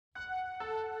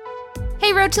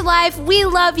Hey, Road to Life, we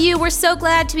love you. We're so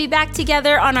glad to be back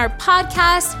together on our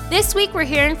podcast. This week, we're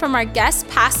hearing from our guest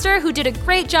pastor who did a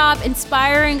great job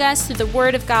inspiring us through the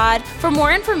Word of God. For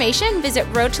more information, visit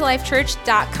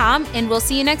roadtolifechurch.com, and we'll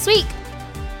see you next week.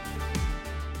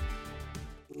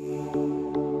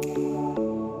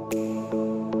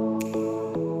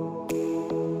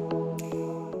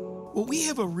 Well, we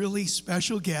have a really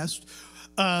special guest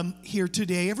here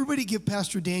today. Everybody give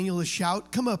Pastor Daniel a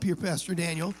shout. Come up here, Pastor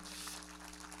Daniel.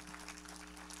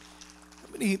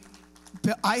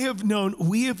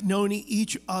 We have known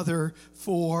each other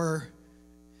for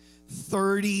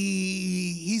 30,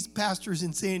 he's pastors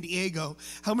in San Diego.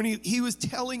 He was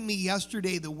telling me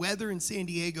yesterday the weather in San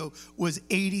Diego was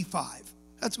 85.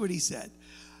 That's what he said.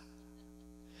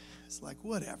 It's like,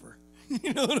 whatever.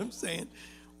 You know what I'm saying?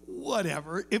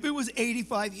 Whatever. If it was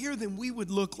 85 here, then we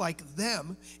would look like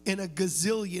them, and a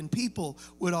gazillion people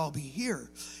would all be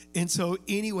here. And so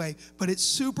anyway, but it's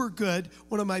super good.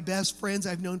 One of my best friends,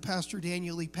 I've known Pastor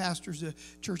Daniel. He pastors a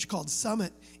church called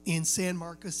Summit in San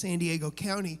Marcos, San Diego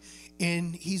County.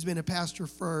 And he's been a pastor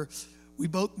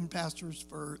we've both been pastors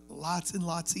for lots and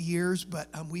lots of years, but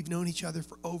we've known each other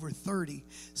for over 30.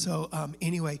 So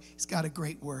anyway, he's got a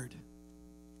great word.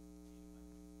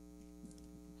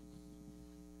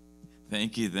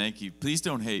 Thank you. Please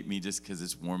don't hate me just because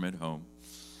it's warm at home.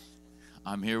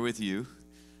 I'm here with you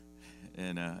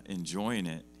and enjoying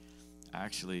it.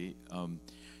 Actually,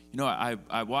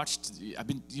 I watched.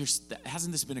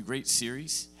 Hasn't this been a great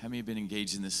series? How many have been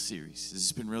engaged in this series? This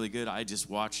has been really good. I just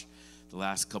watched the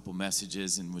last couple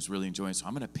messages and was really enjoying it. So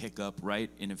I'm going to pick up right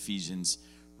in Ephesians,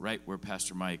 right where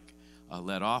Pastor Mike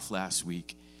led off last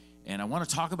week. And I want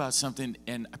to talk about something,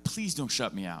 and please don't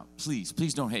shut me out. Please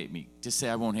don't hate me. Just say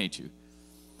I won't hate you.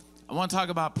 I want to talk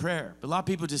about prayer. But a lot of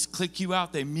people just click you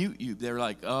out. They mute you. They're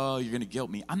like, oh, you're going to guilt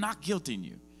me. I'm not guilting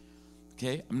you,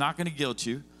 okay? I'm not going to guilt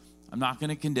you. I'm not going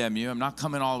to condemn you. I'm not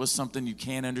coming all with something you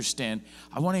can't understand.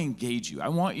 I want to engage you. I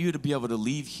want you to be able to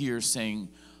leave here saying,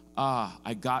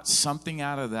 I got something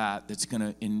out of that that's going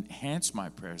to enhance my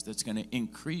prayers, that's going to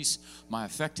increase my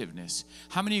effectiveness.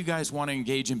 How many of you guys want to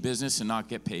engage in business and not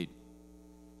get paid?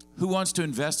 Who wants to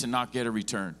invest and not get a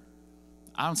return?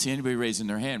 I don't see anybody raising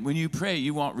their hand. When you pray,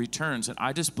 you want returns, and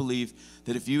I just believe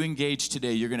that if you engage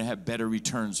today, you're going to have better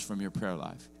returns from your prayer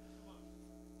life.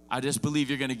 I just believe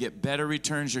you're going to get better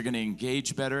returns, you're going to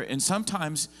engage better, and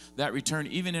sometimes that return,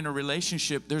 even in a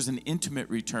relationship, there's an intimate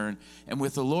return, and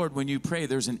with the Lord, when you pray,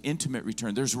 there's an intimate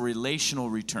return, there's a relational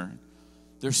return.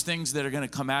 There's things that are going to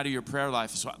come out of your prayer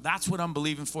life. So that's what I'm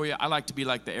believing for you. I like to be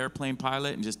like the airplane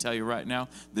pilot and just tell you right now,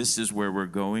 this is where we're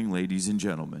going, ladies and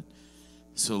gentlemen.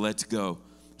 So let's go.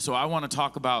 So I want to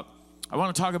talk about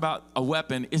a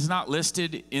weapon. It's not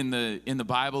listed in the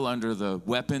Bible under the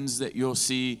weapons that you'll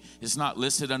see. It's not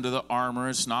listed under the armor.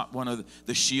 It's not one of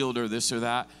the shield or this or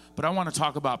that. But I want to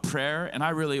talk about prayer, and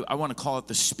I want to call it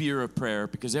the spear of prayer,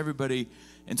 because everybody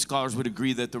and scholars would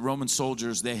agree that the Roman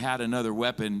soldiers, they had another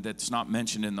weapon that's not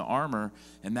mentioned in the armor,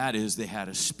 and that is they had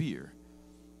a spear.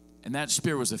 And that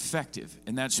spear was effective,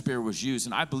 and that spear was used.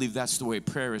 And I believe that's the way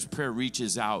prayer is. Prayer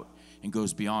reaches out and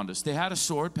goes beyond us. They had a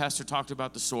sword. Pastor talked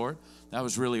about the sword. That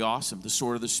was really awesome. The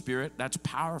sword of the Spirit, that's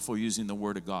powerful using the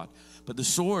Word of God. But the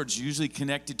sword's usually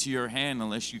connected to your hand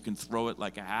unless you can throw it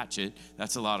like a hatchet.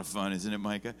 That's a lot of fun, isn't it,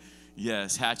 Micah?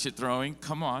 Yes, hatchet throwing.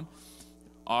 Come on.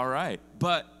 All right.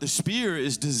 But the spear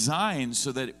is designed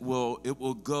so that it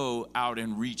will go out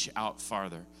and reach out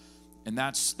farther. And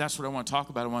that's what I want to talk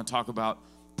about. I want to talk about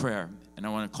prayer. And I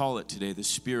want to call it today the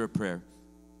spear of prayer.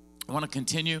 I want to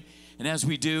continue. And as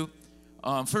we do,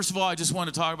 first of all, I just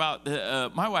want to talk about,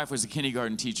 my wife was a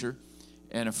kindergarten teacher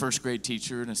and a first grade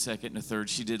teacher and a second and a third.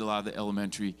 She did a lot of the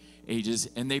elementary ages.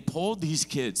 And they polled these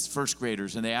kids, first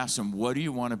graders, and they asked them, what do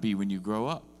you want to be when you grow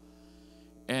up?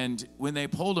 And when they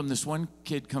polled him, this one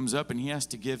kid comes up and he has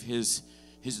to give his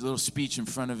little speech in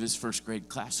front of his first grade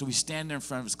class. So he's standing there in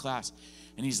front of his class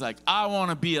and he's like, I want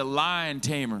to be a lion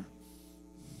tamer.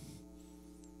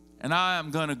 And I am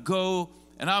going to go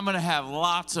and I'm going to have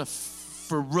lots of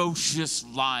ferocious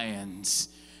lions.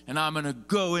 And I'm going to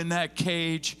go in that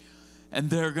cage and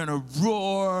they're going to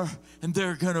roar and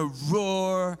they're going to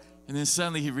roar. And then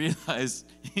suddenly he realized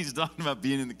he's talking about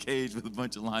being in the cage with a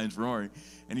bunch of lions roaring.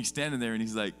 And he's standing there and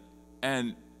he's like,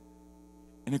 and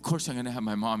of course I'm going to have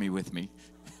my mommy with me.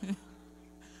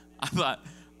 I thought,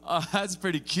 oh, that's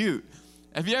pretty cute.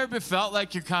 Have you ever felt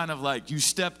like you're kind of like, you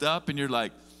stepped up and you're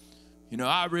like,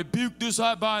 I rebuke this,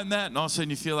 I bind that. And all of a sudden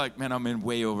you feel like, man, I'm in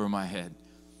way over my head.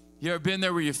 You ever been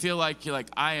there where you feel like you're like,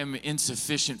 I am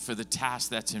insufficient for the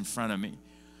task that's in front of me?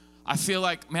 I feel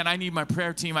like, man, I need my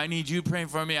prayer team. I need you praying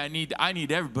for me. I need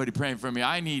everybody praying for me.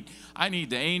 I need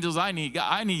the angels. I need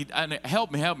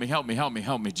help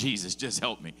me, Jesus, just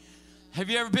help me. Have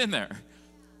you ever been there?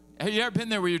 Have you ever been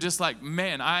there where you're just like,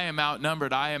 man, I am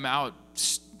outnumbered. I am out,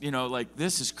 like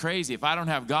this is crazy. If I don't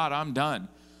have God, I'm done.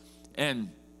 And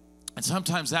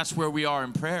sometimes that's where we are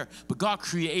in prayer. But God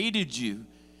created you.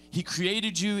 He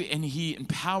created you and he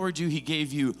empowered you. He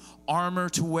gave you armor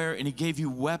to wear and he gave you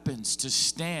weapons to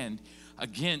stand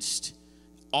against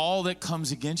all that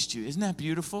comes against you. Isn't that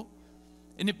beautiful?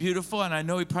 Isn't it beautiful? And I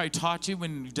know he probably taught you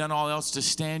when you've done all else to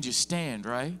stand, you stand,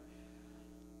 right?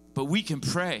 But we can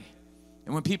pray.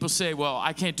 And when people say, well,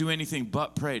 I can't do anything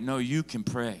but pray. No, you can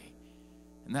pray.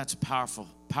 And that's a powerful,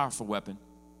 powerful weapon.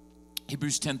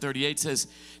 Hebrews 10:38 says,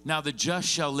 now the just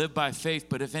shall live by faith,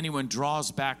 but if anyone draws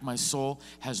back, my soul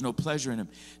has no pleasure in him.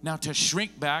 Now to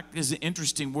shrink back is an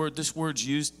interesting word. This word's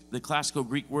used, the classical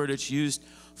Greek word, it's used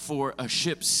for a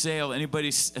ship's sail. Anybody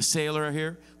a sailor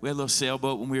here? We had a little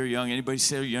sailboat when we were young. Anybody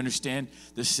sailor? You understand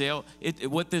the sail?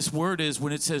 What this word is,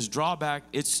 when it says drawback,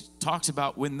 it talks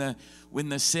about when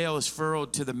the sail is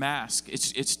furrowed to the mast.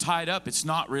 It's tied up. It's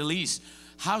not released.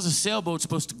 How's a sailboat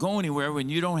supposed to go anywhere when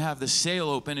you don't have the sail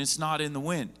open? It's not in the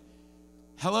wind.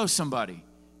 Hello, somebody.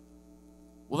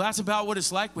 Well, that's about what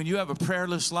it's like when you have a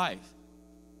prayerless life.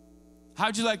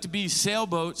 How'd you like to be a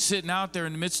sailboat sitting out there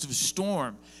in the midst of a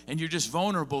storm and you're just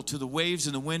vulnerable to the waves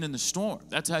and the wind and the storm?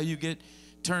 That's how you get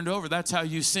turned over. That's how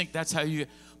you sink. That's how you...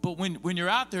 But when you're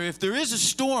out there, if there is a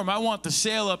storm, I want the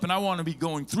sail up and I want to be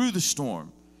going through the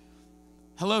storm.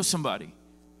 Hello, somebody.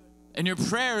 And your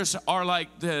prayers are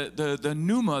like the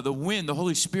pneuma, the wind. The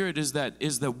Holy Spirit is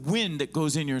the wind that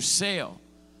goes in your sail.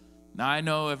 Now, I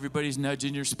know everybody's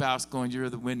nudging your spouse going, you're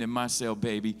the wind in my sail,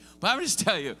 baby. But I'm just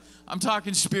telling you, I'm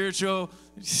talking spiritual.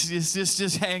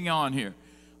 Just hang on here,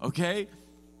 okay?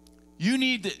 You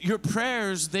need your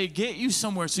prayers, they get you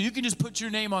somewhere. So you can just put your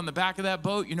name on the back of that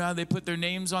boat. You know how they put their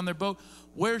names on their boat?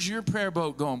 Where's your prayer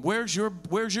boat going? Where's your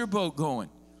boat going?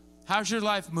 How's your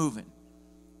life moving?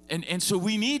 And so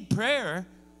we need prayer.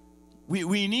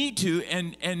 We need to,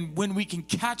 and when we can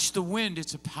catch the wind,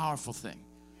 it's a powerful thing.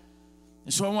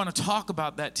 And so I want to talk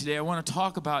about that today. I want to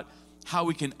talk about how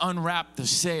we can unwrap the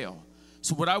sail.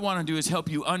 So what I want to do is help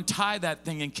you untie that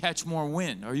thing and catch more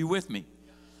wind. Are you with me?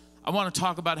 I want to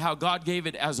talk about how God gave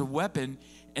it as a weapon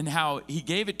and how he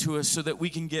gave it to us so that we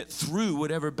can get through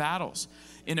whatever battles.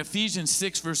 In Ephesians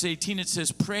 6, verse 18, it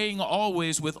says, praying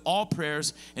always with all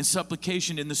prayers and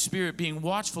supplication in the Spirit, being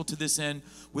watchful to this end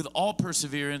with all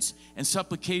perseverance and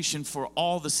supplication for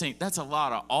all the saints. That's a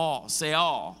lot of all. Say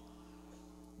all.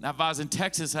 Now, if I was in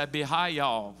Texas, I'd be, hi,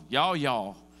 y'all.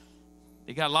 Y'all.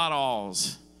 They got a lot of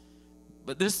alls.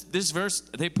 But this verse,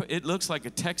 it looks like a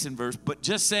Texan verse, but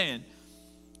just saying,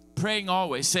 praying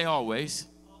always. Say always.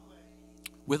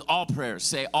 With all prayers.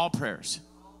 Say all prayers.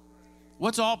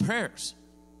 What's all prayers?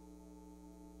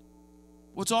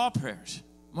 What's all prayers?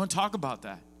 I want to talk about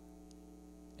that.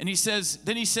 And he says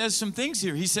some things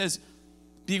here. He says,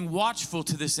 being watchful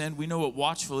to this end. We know what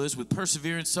watchful is, with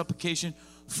perseverance, supplication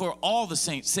for all the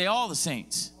saints. Say all the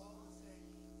saints.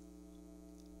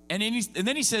 And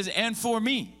then he says, and for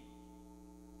me.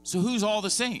 So who's all the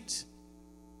saints?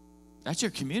 That's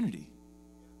your community.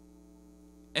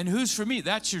 And who's for me?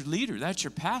 That's your leader. That's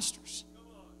your pastors.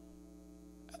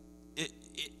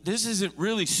 This isn't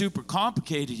really super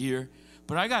complicated here,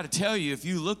 but I got to tell you, if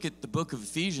you look at the book of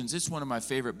Ephesians, it's one of my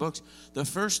favorite books. The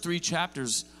first 3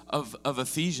 chapters of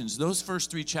Ephesians, those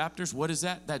first 3 chapters, what is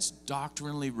that? That's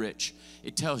doctrinally rich.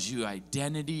 It tells you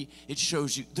identity. It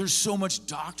shows you, there's so much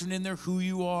doctrine in there, who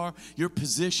you are, your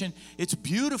position. It's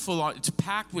beautiful. It's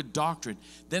packed with doctrine.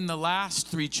 Then the last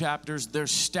 3 chapters, they're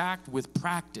stacked with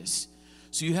practice.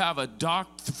 So you have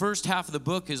the first half of the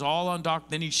book is all on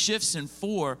doctrine. Then he shifts in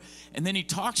 4, and then he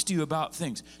talks to you about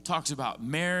things. Talks about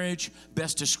marriage,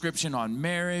 best description on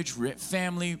marriage,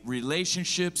 family,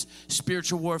 relationships,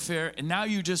 spiritual warfare. And now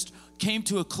you just came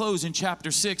to a close in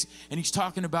chapter 6, and he's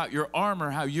talking about your armor,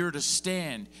 how you're to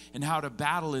stand and how to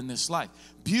battle in this life.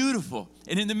 Beautiful.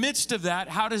 And in the midst of that,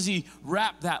 how does he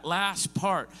wrap that last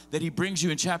part that he brings you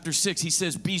in chapter 6? He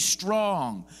says, be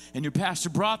strong. And your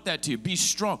pastor brought that to you. Be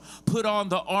strong. Put on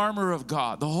the armor of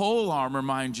God, the whole armor,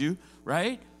 mind you,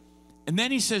 right? And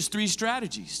then he says 3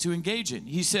 strategies to engage in.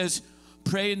 He says,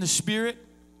 pray in the Spirit,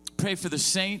 pray for the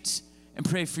saints, and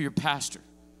pray for your pastor.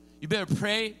 You better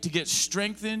pray to get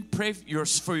strengthened, pray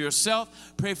for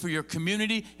yourself, pray for your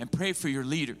community, and pray for your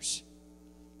leaders.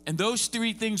 And those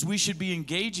 3 things we should be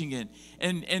engaging in.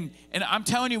 And I'm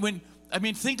telling you,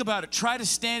 think about it. Try to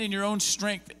stand in your own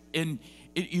strength, and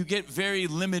you get very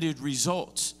limited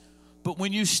results. But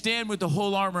when you stand with the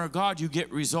whole armor of God, you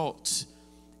get results.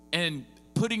 And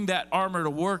putting that armor to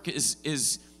work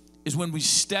is when we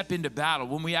step into battle,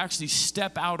 when we actually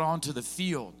step out onto the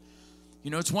field. You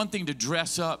know, it's one thing to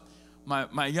dress up.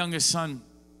 My youngest son,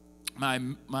 my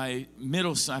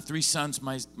middle son, I have 3 sons.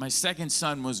 My second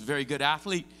son was a very good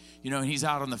athlete, you know, and he's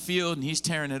out on the field and he's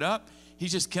tearing it up.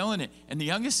 He's just killing it. And the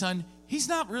youngest son, he's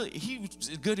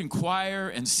good in choir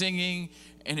and singing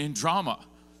and in drama.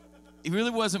 He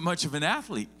really wasn't much of an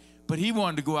athlete, but he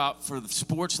wanted to go out for the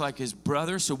sports like his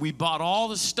brother, so we bought all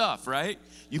the stuff, right?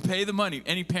 You pay the money.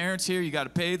 Any parents here, you got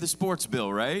to pay the sports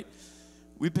bill, right?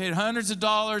 We paid hundreds of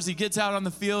dollars. He gets out on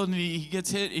the field, and he gets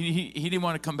hit, and he didn't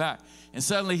want to come back. And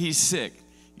suddenly he's sick.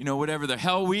 You know, whatever the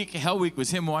Hell Week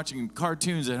was him watching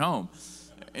cartoons at home.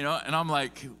 You know, and I'm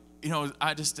like, you know,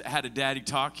 I just had a daddy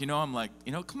talk, you know. I'm like,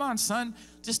 you know, come on, son,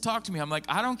 just talk to me. I'm like,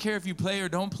 I don't care if you play or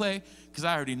don't play, because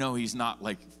I already know he's not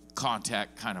like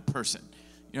contact kind of person.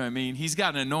 You know what I mean? He's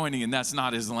got an anointing, and that's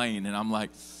not his lane. And I'm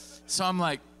like,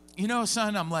 you know,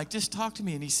 son, I'm like, just talk to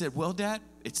me. And he said, well, Dad,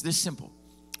 it's this simple.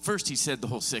 First, he said the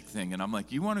whole sick thing. And I'm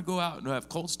like, you want to go out and have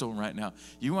Cold Stone right now?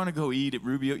 You want to go eat at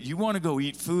Rubio? You want to go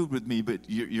eat food with me, but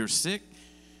you're sick?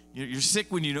 You're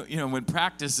sick when when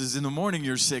practice is in the morning,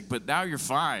 you're sick, but now you're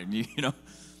fine, you know?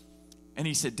 And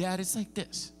he said, Dad, it's like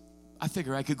this. I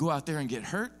figure I could go out there and get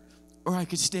hurt, or I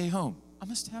could stay home. I'm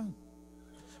going to stay home.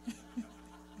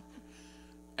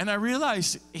 And I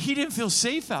realized he didn't feel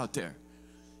safe out there.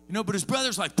 You know, but his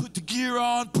brother's like, put the gear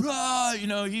on, you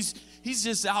know, he's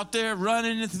just out there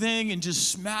running the thing and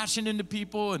just smashing into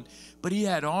people. But he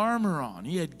had armor on,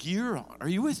 he had gear on. Are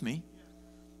you with me?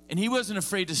 And he wasn't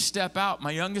afraid to step out.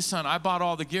 My youngest son, I bought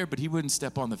all the gear, but he wouldn't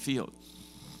step on the field.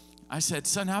 I said,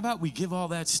 son, how about we give all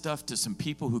that stuff to some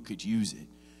people who could use it?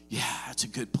 Yeah, that's a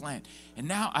good plan. And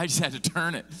now I just had to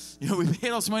turn it. You know, we paid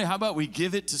all this money. How about we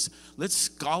give it to, let's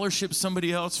scholarship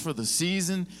somebody else for the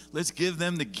season. Let's give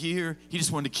them the gear. He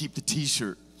just wanted to keep the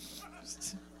T-shirt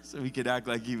so he could act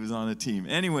like he was on a team.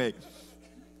 Anyway,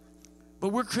 but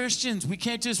we're Christians. We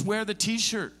can't just wear the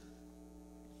T-shirt.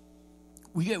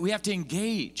 We have to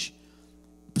engage.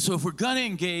 So if we're going to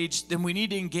engage, then we need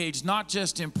to engage not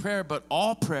just in prayer, but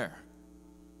all prayer.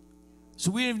 So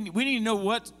we need to know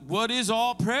what is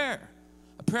all prayer.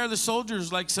 A prayer of the soldier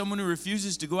is like someone who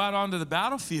refuses to go out onto the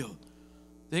battlefield.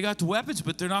 They got the weapons,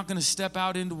 but they're not going to step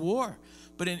out into war.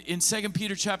 But in 2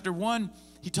 Peter chapter 1,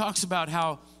 he talks about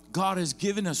how God has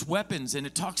given us weapons. And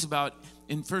it talks about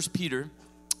in 2 Peter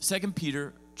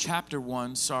chapter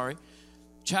 1,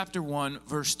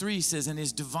 verse 3, he says, and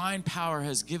his divine power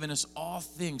has given us all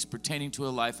things pertaining to a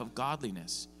life of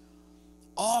godliness.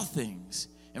 All things.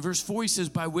 And verse 4, he says,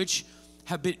 by which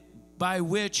have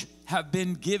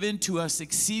been given to us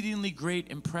exceedingly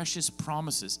great and precious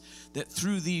promises, that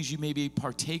through these you may be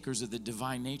partakers of the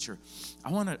divine nature.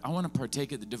 I want to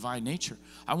partake of the divine nature.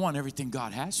 I want everything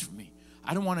God has for me.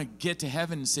 I don't want to get to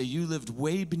heaven and say, you lived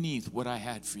way beneath what I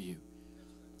had for you.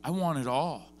 I want it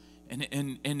all.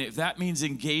 And if that means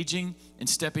engaging and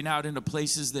stepping out into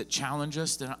places that challenge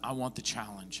us, then I want the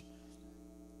challenge.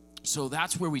 So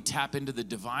that's where we tap into the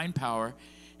divine power.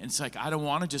 And it's like, I don't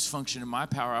want to just function in my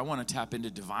power. I want to tap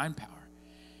into divine power.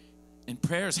 And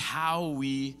prayer is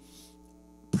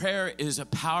a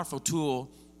powerful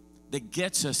tool that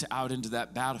gets us out into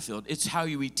that battlefield. It's how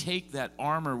we take that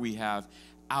armor we have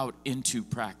out into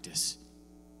practice.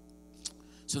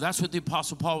 So that's what the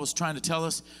Apostle Paul was trying to tell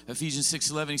us. Ephesians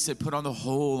 6:11, he said, put on the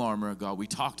whole armor of God. We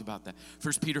talked about that.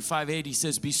 1 Peter 5:8, he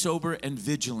says, be sober and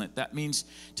vigilant. That means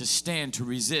to stand, to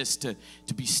resist, to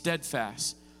be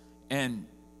steadfast. And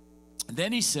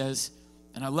then he says,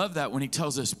 and I love that when he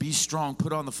tells us, be strong,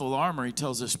 put on the full armor. He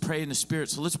tells us, pray in the Spirit.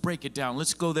 So let's break it down.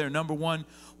 Let's go there. Number one,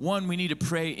 we need to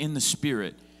pray in the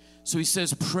Spirit. So he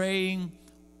says, praying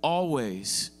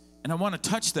always. And I want to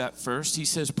touch that first. He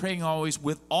says, praying always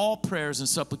with all prayers and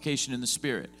supplication in the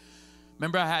Spirit.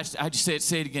 Remember, I had to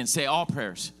say it again. Say all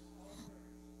prayers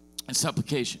and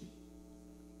supplication.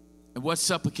 And what's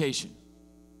supplication?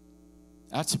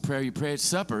 That's a prayer you pray at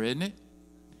supper, isn't it?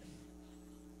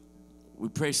 We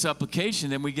pray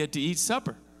supplication, then we get to eat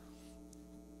supper.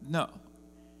 No.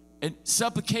 And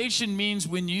supplication means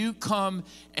when you come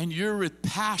and you're with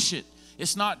passion.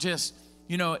 It's not just,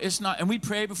 it's not, and we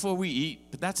pray before we eat,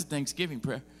 but that's a Thanksgiving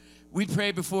prayer. We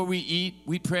pray before we eat.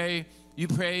 You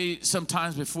pray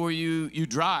sometimes before you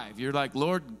drive. You're like,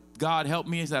 Lord God, help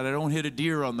me that I don't hit a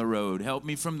deer on the road. Help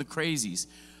me from the crazies.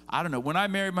 I don't know. When I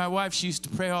married my wife, she used to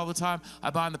pray all the time. I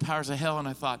bind the powers of hell, and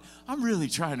I thought, I'm really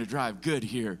trying to drive good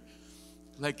here.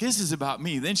 Like, this is about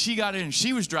me. Then she got in and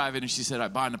she was driving and she said, I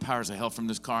bind the powers of hell from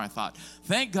this car. I thought,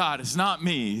 thank God it's not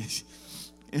me.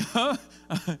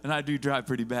 And I do drive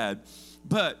pretty bad,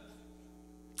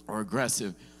 or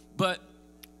aggressive. But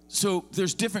so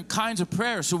there's different kinds of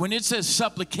prayer. So when it says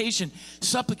supplication,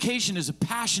 supplication is a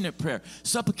passionate prayer.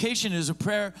 Supplication is a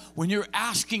prayer when you're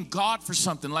asking God for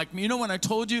something. Like, you know, when I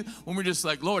told you, when we're just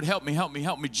like, Lord, help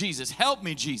me, Jesus, help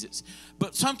me, Jesus.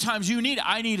 But sometimes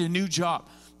I need a new job.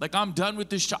 Like, I'm done with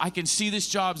this job. I can see this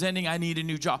job's ending. I need a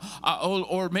new job.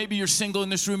 Or maybe you're single in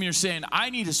this room and you're saying, I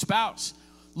need a spouse.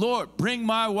 Lord, bring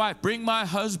my wife, bring my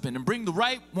husband, and bring the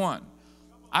right one.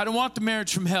 I don't want the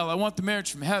marriage from hell. I want the marriage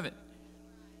from heaven.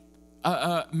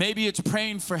 Maybe it's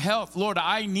praying for health. Lord,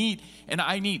 I need. And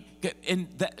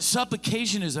that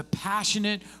supplication is a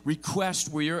passionate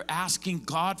request where you're asking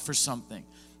God for something.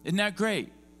 Isn't that great?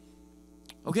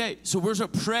 Okay, so we're to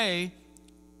pray,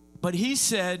 but he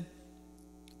said,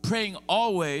 praying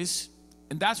always,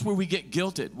 and that's where we get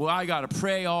guilted. Well, I got to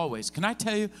pray always. Can I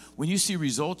tell you, when you see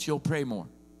results, you'll pray more.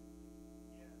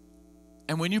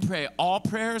 And when you pray all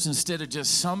prayers instead of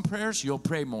just some prayers, you'll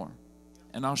pray more.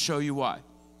 And I'll show you why.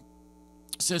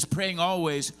 It says praying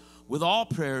always with all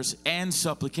prayers and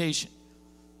supplication.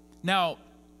 Now,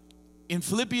 in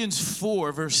Philippians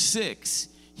 4, verse 6,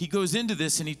 he goes into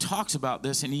this and he talks about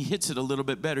this and he hits it a little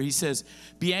bit better. He says,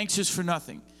 be anxious for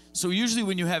nothing. So usually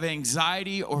when you have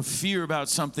anxiety or fear about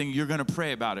something, you're going to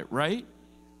pray about it, right?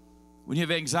 When you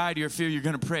have anxiety or fear, you're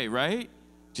going to pray, right?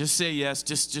 Just say yes.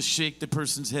 Just shake the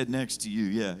person's head next to you.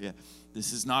 Yeah.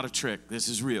 This is not a trick. This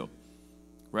is real,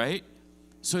 right?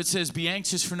 So it says, be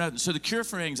anxious for nothing. So the cure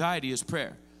for anxiety is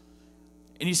prayer.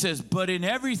 And he says, but in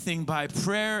everything by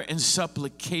prayer and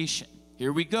supplication.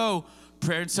 Here we go.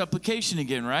 Prayer and supplication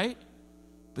again, right?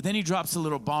 But then he drops a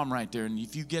little bomb right there. And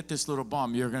if you get this little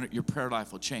bomb, your prayer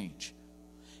life will change.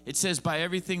 It says, by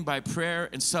everything by prayer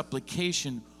and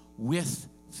supplication with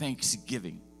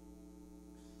thanksgiving.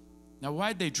 Now,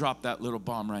 why'd they drop that little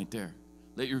bomb right there?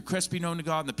 Let your request be known to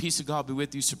God, and the peace of God be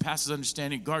with you, surpasses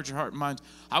understanding. Guard your heart and mind.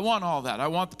 I want all that. I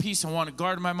want the peace. I want to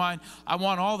guard my mind. I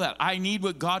want all that. I need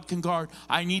what God can guard.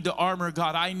 I need the armor of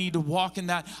God. I need to walk in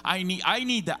that. I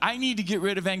need that. I need to get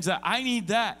rid of anxiety. I need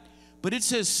that. But it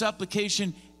says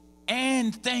supplication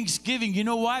and thanksgiving. You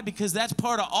know why? Because that's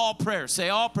part of all prayer. Say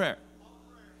all prayer.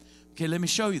 Okay, let me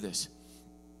show you this.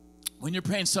 When you're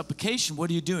praying supplication, what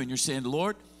are you doing? You're saying,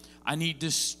 Lord, I need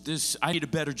this. I need a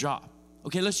better job.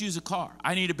 Okay, let's use a car.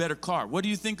 I need a better car. What do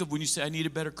you think of when you say I need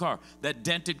a better car? That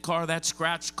dented car, that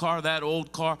scratched car, that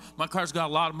old car. My car's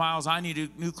got a lot of miles. I need a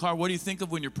new car. What do you think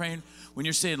of when you're praying? When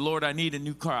you're saying, Lord, I need a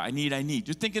new car. I need.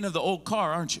 You're thinking of the old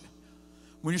car, aren't you?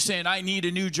 When you're saying, I need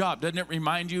a new job, doesn't it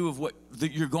remind you of what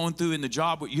that you're going through in the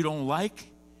job, what you don't like?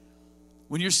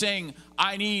 When you're saying,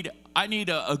 I need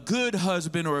a good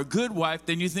husband or a good wife,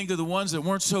 then you think of the ones that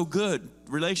weren't so good,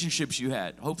 relationships you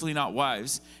had. Hopefully not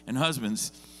wives and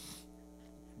husbands.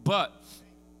 But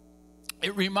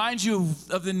it reminds you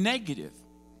of the negative.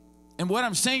 And what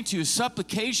I'm saying to you is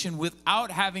supplication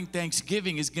without having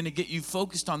thanksgiving is going to get you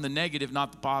focused on the negative,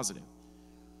 not the positive.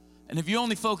 And if you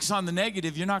only focus on the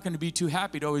negative, you're not going to be too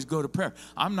happy to always go to prayer.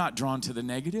 I'm not drawn to the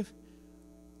negative.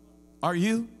 Are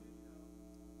you?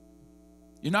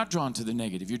 You're not drawn to the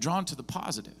negative. You're drawn to the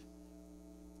positive.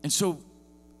 And so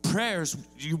prayers,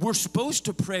 we're supposed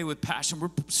to pray with passion.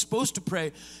 We're supposed to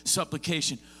pray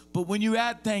supplication. But when you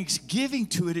add thanksgiving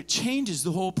to it, it changes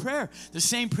the whole prayer. The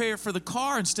same prayer for the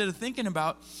car, instead of thinking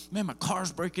about, man, my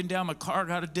car's breaking down, my car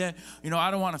got a dent.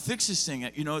 I don't want to fix this thing.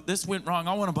 This went wrong.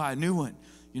 I want to buy a new one.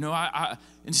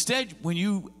 Instead, when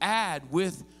you add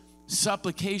with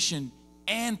supplication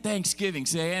and thanksgiving,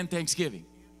 say and thanksgiving.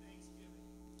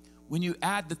 When you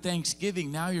add the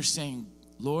thanksgiving, now you're saying,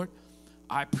 Lord,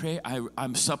 I pray,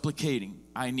 I'm supplicating.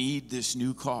 I need this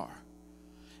new car.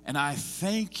 And I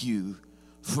thank you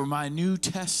for my new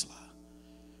Tesla.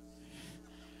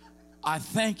 I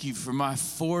thank you for my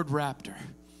Ford Raptor.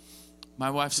 My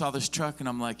wife saw this truck and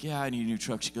I'm like, yeah, I need a new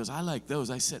truck. She goes, I like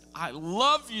those. I said, I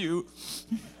love you.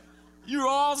 You're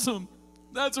awesome.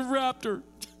 That's a Raptor.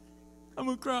 I'm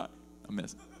gonna cry. I'm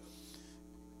messing.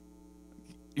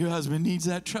 Your husband needs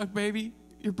that truck, baby.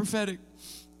 You're prophetic.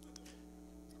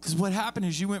 Because what happened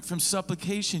is you went from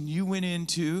supplication, you went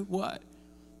into what?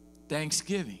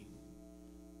 Thanksgiving.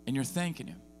 And you're thanking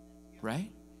him, right?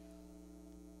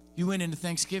 You went into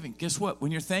Thanksgiving. Guess what?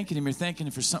 When you're thanking him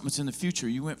for something that's in the future.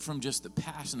 You went from just the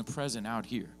past and the present out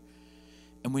here.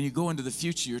 And when you go into the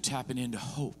future, you're tapping into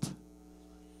hope.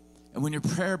 And when your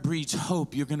prayer breeds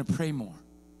hope, you're going to pray more.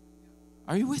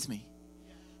 Are you with me?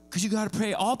 Because you got to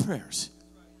pray all prayers.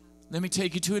 Let me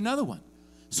take you to another one.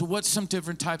 So what's some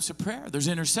different types of prayer? There's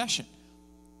intercession.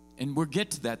 And we'll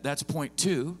get to that. That's point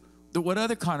 2. What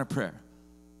other kind of prayer?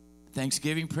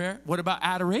 Thanksgiving prayer. What about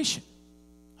adoration?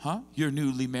 You're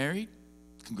newly married.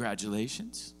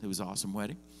 Congratulations. It was an awesome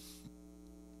wedding.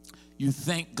 You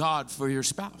thank God for your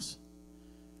spouse,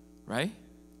 right?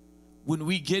 When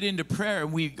we get into prayer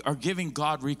and we are giving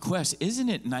God requests, isn't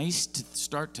it nice to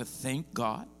start to thank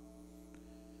God?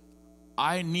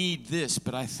 I need this,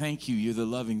 but I thank you. You're the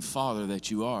loving Father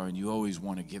that you are, and you always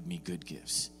want to give me good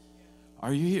gifts.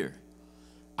 Are you here?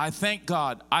 I thank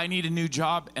God. I need a new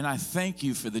job, and I thank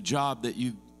you for the job that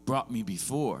you brought me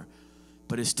before,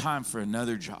 but it's time for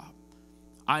another job.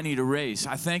 I need a raise.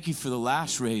 I thank you for the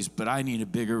last raise, but I need a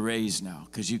bigger raise now,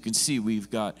 because you can see we've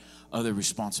got other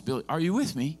responsibility. Are you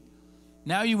with me?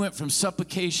 Now you went from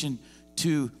supplication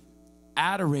to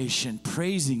adoration,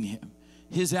 praising him,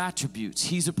 his attributes.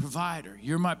 He's a provider.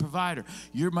 You're my provider.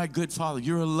 You're my good Father.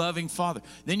 You're a loving Father.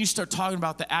 Then you start talking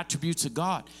about the attributes of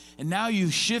God. And now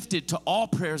you've shifted to all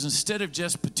prayers instead of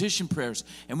just petition prayers.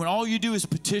 And when all you do is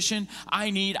petition, I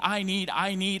need,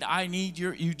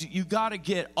 you got to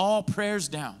get all prayers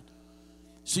down.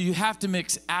 So you have to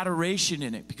mix adoration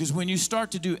in it, because when you start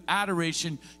to do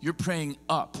adoration, you're praying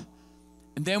up.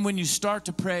 And then when you start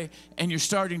to pray and you're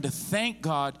starting to thank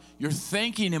God, you're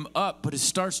thanking him up, but it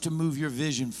starts to move your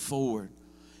vision forward,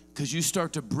 because you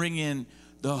start to bring in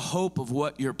the hope of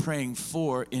what you're praying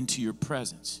for into your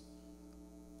presence.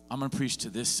 I'm going to preach to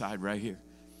this side right here.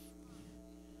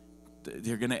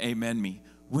 They're going to amen me.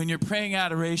 When you're praying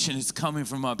adoration, it's coming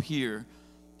from up here.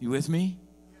 You with me?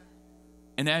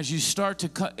 And as you start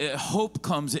to, hope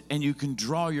comes and you can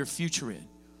draw your future in.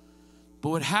 But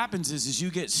what happens is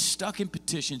you get stuck in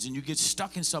petitions and you get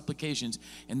stuck in supplications,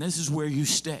 and this is where you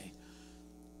stay.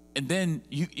 And then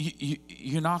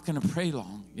you're not going to pray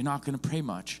long. You're not going to pray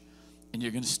much. And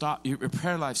you're going to stop. Your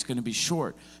prayer life's going to be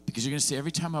short, because you're going to say,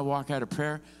 every time I walk out of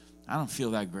prayer, I don't feel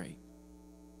that great.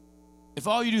 If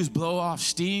all you do is blow off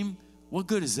steam, what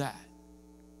good is that?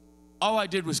 All I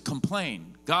did was complain.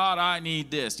 God, I need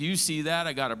this. You see that?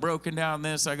 I got a broken down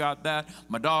this. I got that.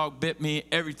 My dog bit me.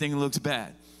 Everything looks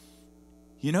bad.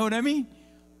 You know what I mean?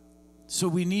 So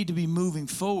we need to be moving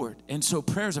forward. And so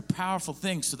prayer is a powerful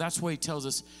thing. So that's why he tells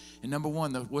us in number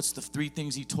one, what's the three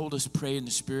things he told us? Pray in the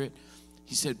Spirit.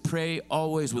 He said, pray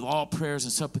always with all prayers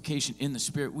and supplication in the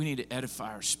Spirit. We need to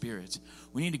edify our spirits.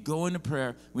 We need to go into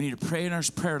prayer. We need to pray in our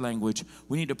prayer language.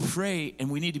 We need to pray, and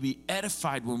we need to be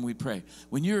edified when we pray.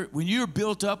 When you're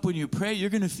built up, when you pray, you're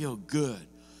going to feel good.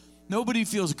 Nobody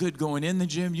feels good going in the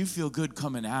gym. You feel good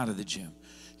coming out of the gym.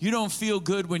 You don't feel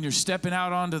good when you're stepping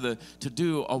out to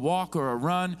do a walk or a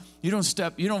run. You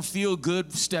don't feel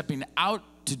good stepping out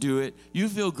to do it. You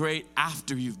feel great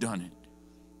after you've done it.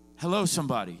 Hello,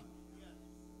 somebody.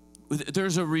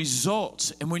 There's a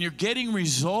result. And when you're getting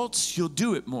results, you'll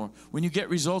do it more. When you get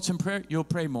results in prayer, you'll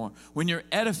pray more. When you're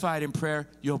edified in prayer,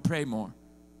 you'll pray more.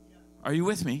 Are you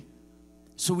with me?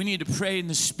 So we need to pray in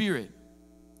the Spirit.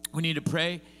 We need to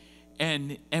pray,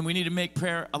 and we need to make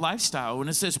prayer a lifestyle. When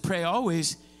it says pray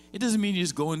always, it doesn't mean you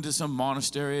just go into some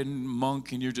monastery and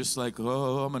monk and you're just like,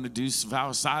 oh, I'm going to do vow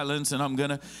of silence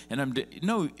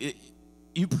No,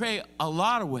 you pray a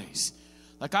lot of ways.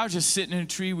 Like I was just sitting in a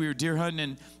tree, we were deer hunting,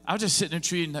 and I was just sitting in a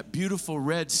tree, and that beautiful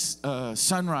red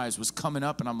sunrise was coming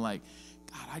up, and I'm like,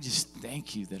 God, I just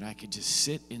thank you that I could just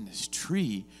sit in this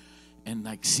tree and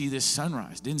like see this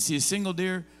sunrise. Didn't see a single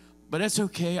deer, but that's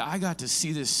okay. I got to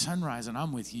see this sunrise, and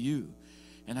I'm with you.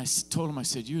 And I told him, I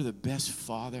said, you're the best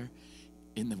Father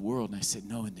in the world. And I said,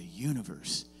 no, in the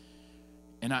universe.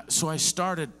 And so I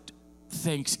started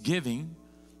thanksgiving,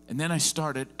 and then I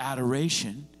started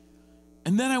adoration,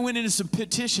 and then I went into some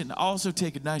petition. I'll also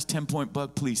take a nice 10-point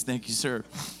bug, please. Thank you, sir.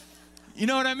 You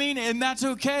know what I mean? And that's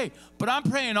okay. But I'm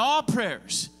praying all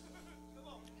prayers.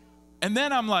 And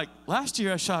then I'm like, last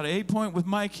year I shot an 8-point with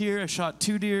Mike here. I shot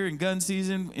 2 deer in gun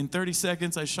season. In 30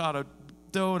 seconds, I shot a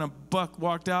doe and a buck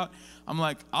walked out. I'm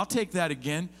like, I'll take that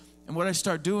again. And what I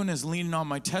start doing is leaning on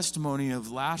my testimony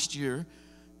of last year.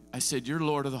 I said, you're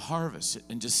Lord of the harvest.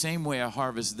 And just same way I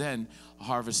harvest then, I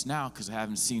harvest now, because I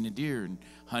haven't seen a deer and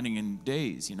hunting in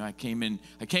days. You know, I came in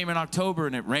October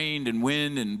and it rained and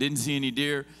wind and didn't see any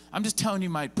deer. I'm just telling you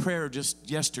my prayer just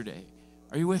yesterday.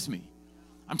 Are you with me?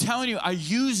 I'm telling you, I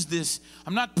use this.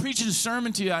 I'm not preaching a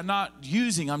sermon to you.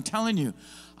 I'm telling you.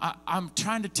 I'm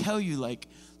trying to tell you, like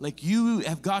you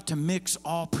have got to mix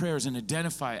all prayers and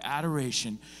identify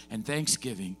adoration and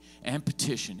thanksgiving and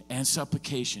petition and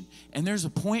supplication. And there's a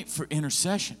point for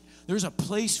intercession. There's a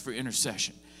place for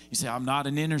intercession. You say, I'm not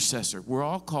an intercessor. We're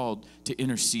all called to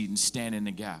intercede and stand in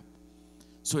the gap.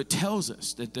 So it tells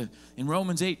us that in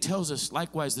Romans 8 tells us,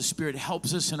 likewise, the Spirit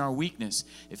helps us in our weakness.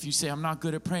 If you say, I'm not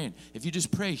good at praying, if you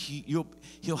just pray,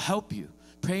 He'll help you.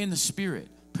 Pray in the Spirit.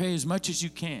 Pray as much as you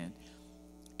can.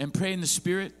 And pray in the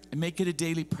Spirit and make it a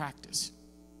daily practice.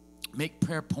 Make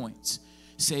prayer points.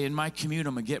 Say, in my commute,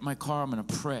 I'm going to get in my car, I'm going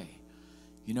to pray.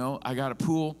 You know, I got a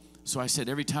pool. So I said,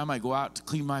 every time I go out to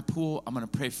clean my pool, I'm going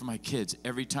to pray for my kids.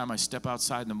 Every time I step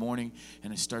outside in the morning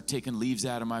and I start taking leaves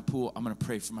out of my pool, I'm going to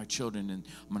pray for my children, and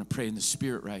I'm going to pray in the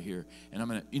Spirit right here. And I'm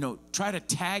going to, try to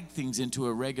tag things into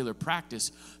a regular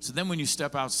practice. So then when you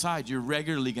step outside, you're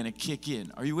regularly going to kick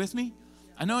in. Are you with me?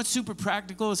 I know it's super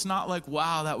practical. It's not like,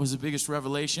 wow, that was the biggest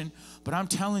revelation. But I'm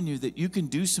telling you that you can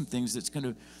do some things that's going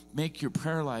to make your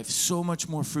prayer life so much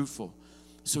more fruitful.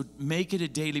 So make it a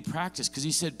daily practice, because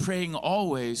he said praying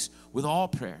always with all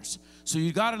prayers. So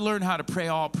you got to learn how to pray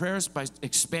all prayers by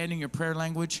expanding your prayer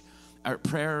language, your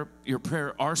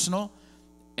prayer arsenal,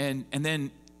 and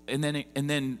then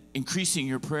increasing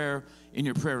your prayer in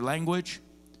your prayer language.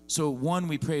 So 1,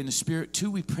 we pray in the Spirit.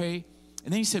 2, we pray,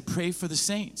 and then he said pray for the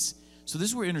saints. So this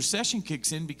is where intercession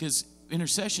kicks in, because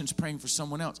intercession is praying for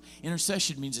someone else.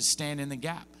 Intercession means to stand in the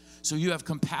gap. So you have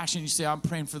compassion. You say, I'm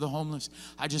praying for the homeless.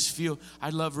 I just feel,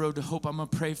 I love Road to Hope. I'm going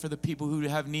to pray for the people who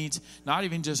have needs, not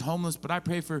even just homeless, but I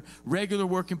pray for regular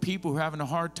working people who are having a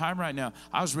hard time right now.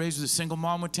 I was raised with a single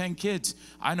mom with 10 kids.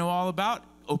 I know all about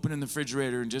opening the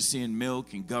refrigerator and just seeing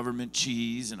milk and government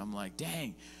cheese. And I'm like,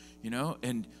 dang,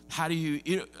 and how do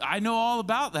you, I know all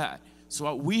about that.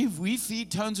 So we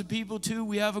feed tons of people too.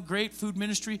 We have a great food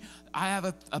ministry. I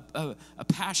have a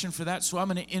passion for that. So I'm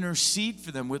going to intercede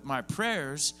for them with my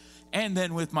prayers and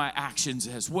then with my actions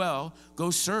as well.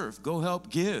 Go serve, go help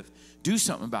give, do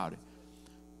something about it.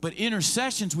 But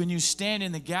intercessions, when you stand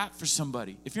in the gap for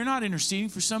somebody, if you're not interceding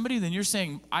for somebody, then you're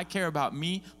saying, I care about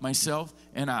me, myself,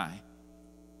 and I.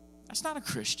 That's not a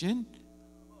Christian.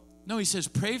 No, he says,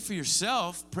 pray for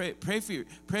yourself, pray,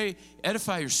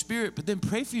 edify your spirit, but then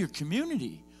pray for your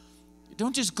community.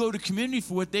 Don't just go to community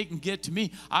for what they can get to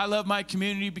me. I love my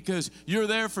community because you're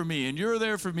there for me, and you're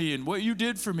there for me, and what you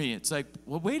did for me. It's like,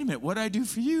 well, wait a minute, what did I do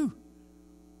for you?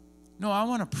 No, I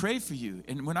want to pray for you.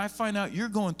 And when I find out you're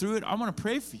going through it, I want to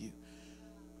pray for you.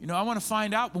 I want to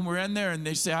find out when we're in there and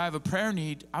they say, I have a prayer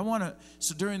need.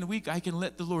 So during the week, I can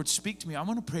let the Lord speak to me. I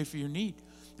want to pray for your need.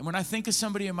 And when I think of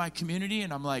somebody in my community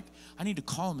and I'm like, I need to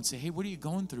call them and say, hey, what are you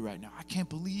going through right now? I can't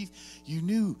believe you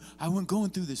knew I wasn't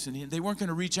going through this. And they weren't going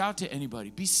to reach out to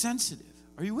anybody. Be sensitive.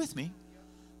 Are you with me?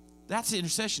 That's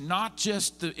intercession, not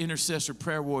just the intercessor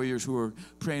prayer warriors who are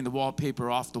praying the wallpaper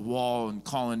off the wall and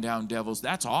calling down devils.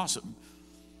 That's awesome.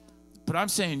 But I'm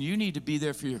saying you need to be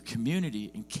there for your community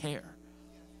and care.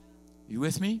 You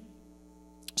with me?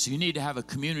 So you need to have a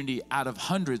community out of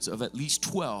hundreds of at least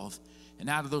 12. And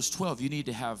out of those 12, you need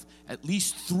to have at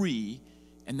least 3,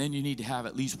 and then you need to have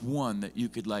at least 1 that you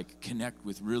could connect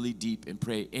with really deep and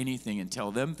pray anything and tell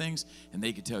them things, and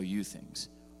they could tell you things.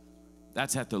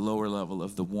 That's at the lower level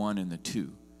of the 1 and the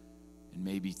 2, and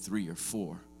maybe 3 or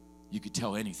 4. You could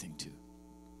tell anything to.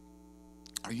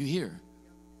 Are you here?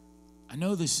 I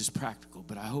know this is practical,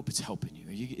 but I hope it's helping you.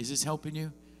 Is this helping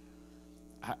you?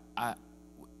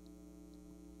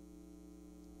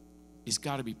 It's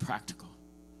got to be practical.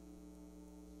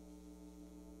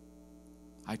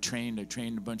 I trained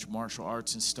a bunch of martial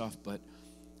arts and stuff, but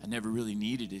I never really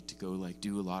needed it to go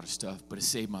do a lot of stuff. But it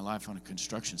saved my life on a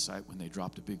construction site when they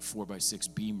dropped a big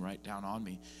 4x6 beam right down on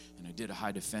me. And I did a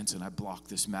high defense and I blocked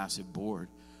this massive board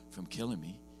from killing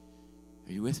me.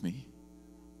 Are you with me?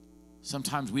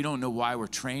 Sometimes we don't know why we're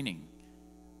training,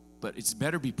 but it's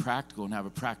better be practical and have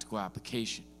a practical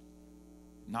application,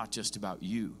 not just about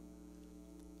you.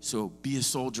 So be a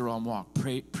soldier on walk.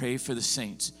 Pray for the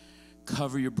saints.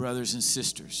 Cover your brothers and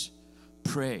sisters.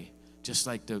 Pray. Just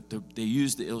like they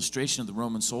used the illustration of the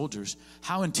Roman soldiers.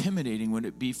 How intimidating would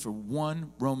it be for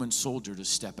one Roman soldier to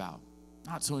step out?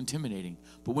 Not so intimidating.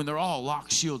 But when they're all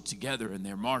locked, shield together and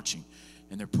they're marching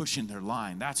and they're pushing their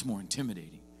line, that's more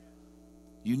intimidating.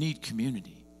 You need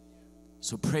community.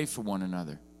 So pray for one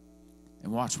another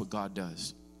and watch what God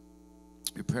does.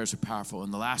 Your prayers are powerful.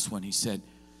 And the last one he said,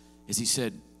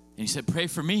 pray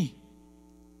for me.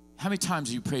 How many times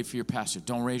do you pray for your pastor?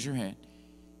 Don't raise your hand.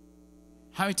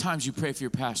 How many times do you pray for your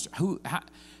pastor?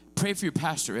 Pray for your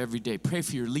pastor every day. Pray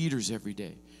for your leaders every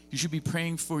day. You should be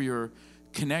praying for your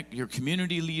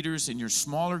community leaders in your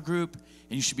smaller group,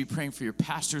 and you should be praying for your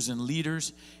pastors and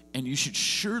leaders, and you should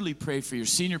surely pray for your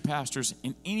senior pastors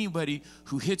and anybody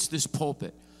who hits this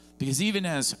pulpit. Because even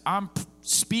as I'm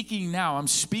speaking now, I'm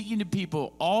speaking to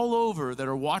people all over that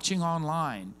are watching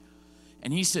online.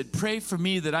 And he said, pray for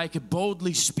me that I could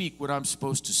boldly speak what I'm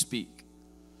supposed to speak.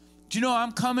 Do you know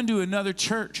I'm coming to another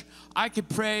church? I could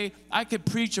pray, I could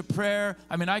preach a prayer.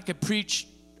 I could preach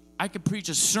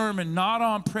a sermon not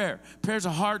on prayer. Prayer's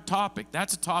a hard topic.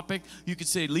 That's a topic you could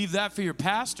say, leave that for your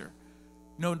pastor.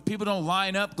 People don't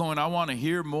line up going, I want to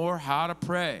hear more how to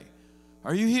pray.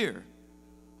 Are you here?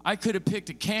 I could have picked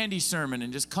a candy sermon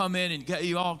and just come in and get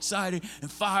you all excited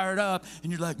and fired up.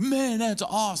 And you're like, man, that's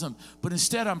awesome. But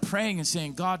instead I'm praying and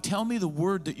saying, God, tell me the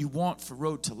word that you want for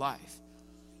Road to Life.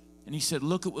 And he said,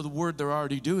 look at what the word they're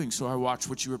already doing. So I watched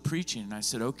what you were preaching. And I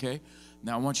said, okay,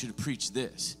 now I want you to preach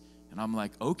this. And I'm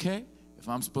like, okay, if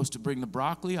I'm supposed to bring the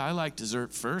broccoli, I like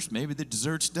dessert first. Maybe the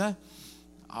dessert's done.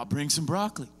 I'll bring some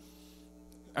broccoli.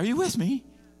 Are you with me?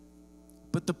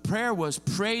 But the prayer was,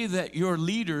 pray that your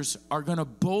leaders are going to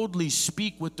boldly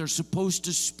speak what they're supposed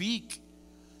to speak.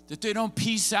 That they don't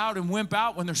peace out and wimp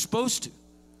out when they're supposed to.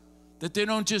 That they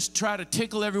don't just try to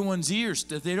tickle everyone's ears.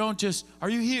 That they don't just, are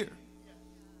you here?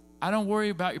 I don't worry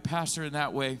about your pastor in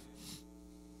that way.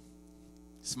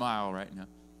 Smile right now.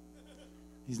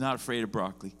 He's not afraid of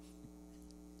broccoli.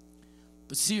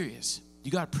 But serious,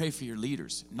 you got to pray for your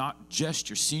leaders. Not just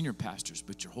your senior pastors,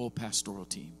 but your whole pastoral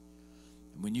team.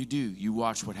 And when you do, you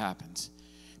watch what happens.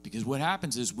 Because what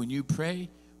happens is when you pray,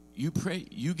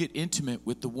 you get intimate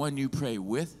with the one you pray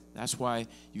with. That's why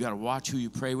you got to watch who you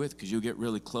pray with, because you'll get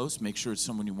really close. Make sure it's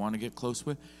someone you want to get close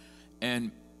with.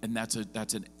 And that's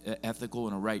an ethical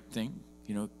and a right thing,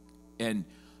 you know.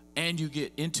 And you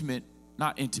get intimate,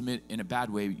 not intimate in a bad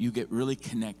way. You get really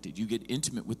connected. You get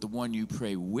intimate with the one you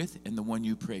pray with and the one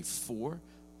you pray for.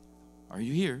 Are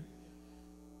you here?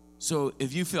 So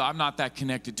if you feel I'm not that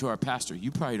connected to our pastor, you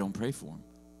probably don't pray for him.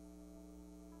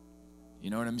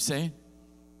 You know what I'm saying?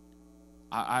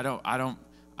 I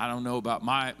don't know about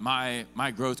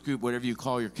my growth group, whatever you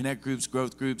call your connect groups,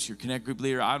 growth groups, your connect group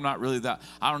leader. I'm not really that.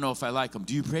 I don't know if I like them.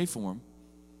 Do you pray for them?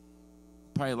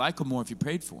 Probably like them more if you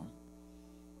prayed for them.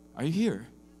 Are you here?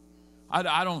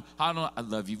 I don't. I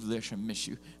love you, Lish. I miss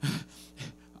you.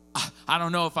 I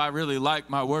don't know if I really like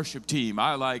my worship team.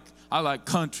 I like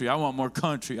country. I want more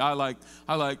country. I like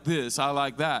this. I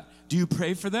like that. Do you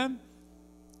pray for them?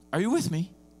 Are you with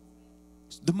me?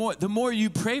 The more you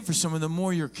pray for someone, the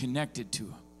more you're connected to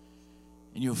them,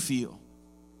 and you'll feel.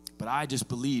 But I just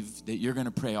believe that you're going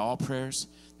to pray all prayers,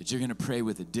 that you're going to pray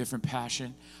with a different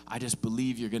passion. I just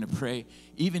believe you're going to pray,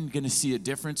 even going to see a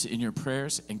difference in your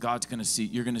prayers, and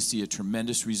you're going to see a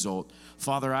tremendous result.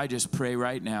 Father, I just pray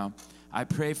right now. I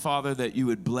pray, Father, that you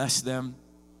would bless them,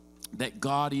 that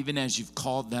God, even as you've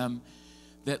called them,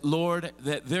 that, Lord,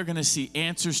 that they're going to see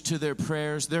answers to their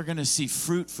prayers. They're going to see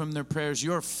fruit from their prayers.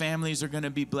 Your families are going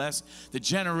to be blessed. The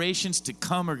generations to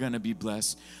come are going to be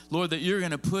blessed. Lord, that you're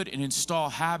going to put and install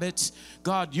habits.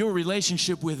 God, your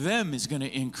relationship with them is going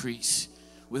to increase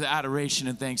with adoration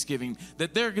and thanksgiving,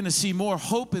 that they're going to see more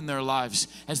hope in their lives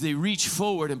as they reach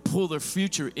forward and pull their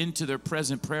future into their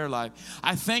present prayer life.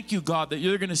 I thank you, God, that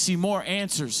you're going to see more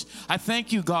answers. I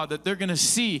thank you, God, that they're going to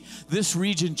see this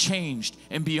region changed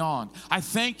and beyond. I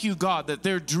thank you, God, that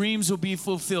their dreams will be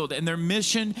fulfilled and their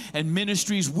mission and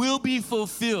ministries will be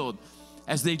fulfilled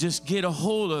as they just get a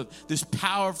hold of this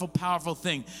powerful, powerful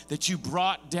thing that you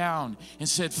brought down and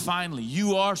said, finally,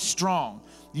 you are strong.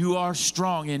 You are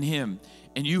strong in him.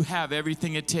 And you have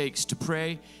everything it takes to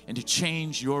pray and to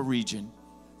change your region.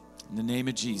 In the name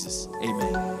of Jesus,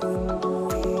 amen.